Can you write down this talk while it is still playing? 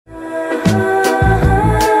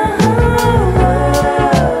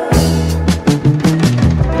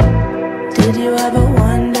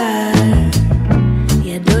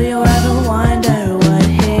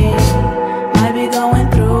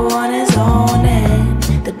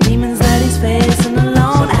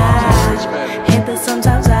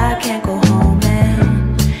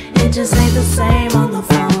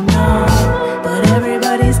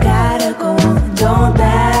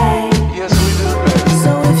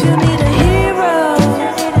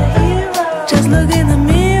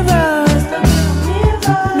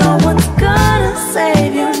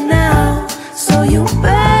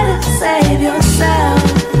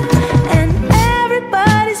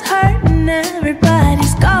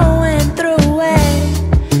everybody's going through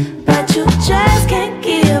it, but you just can't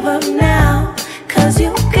give up now, 'cause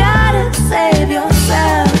you gotta save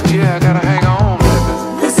yourself. Yeah, I gotta hang on, baby.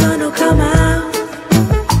 The sun will come out.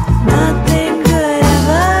 Nothing good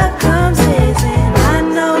ever comes easy. I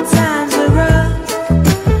know times are rough,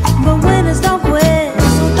 but winners don't quit,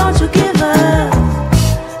 so don't you give up.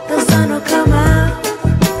 The sun will come out,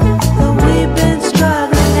 but we've been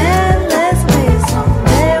struggling endlessly.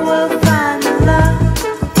 Someday we'll find the love,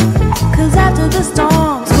 'cause after the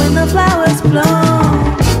storms, when the flowers bloom.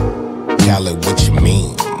 Khaled, what you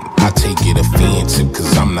mean? I take it offensive,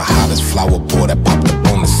 'cause I'm the hottest flower boy that popped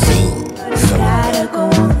up on the scene. Gotta go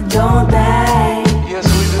on, don't they? Yes,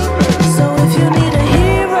 we do, baby. So if you need a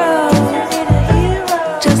hero,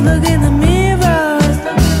 just look in the mirror.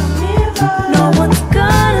 No one's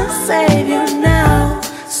gonna save you now,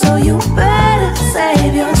 so you better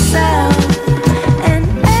save yourself. And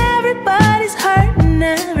everybody's hurting,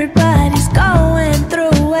 everybody's going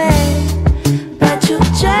through it, but you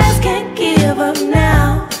just can't give up now,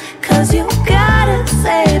 'cause you gotta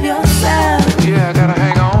save yourself. Yeah, I gotta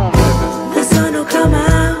hang on, baby. The sun will come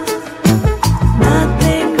out.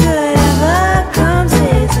 Nothing good ever comes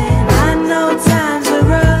easy. I know times are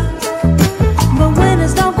rough, but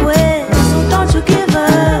winners don't quit, so don't you give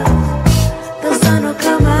up. The sun will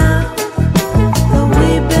come out, but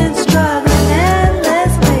we've been struggling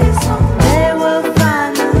endlessly. Someday we'll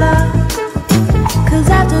find the love, 'cause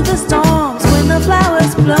after the storms, when the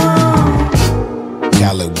flowers bloom.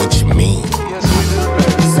 Khaled, what you mean? Yes, we do,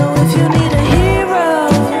 baby. So if you need a hero,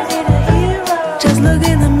 just look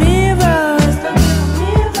in the mirror.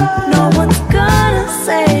 No one's gonna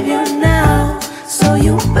save you now, so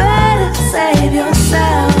you better save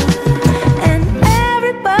yourself. And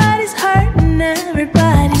everybody's hurting,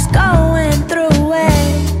 everybody's going through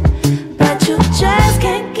it, but you just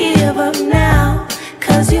can't give up now,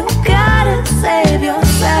 'cause you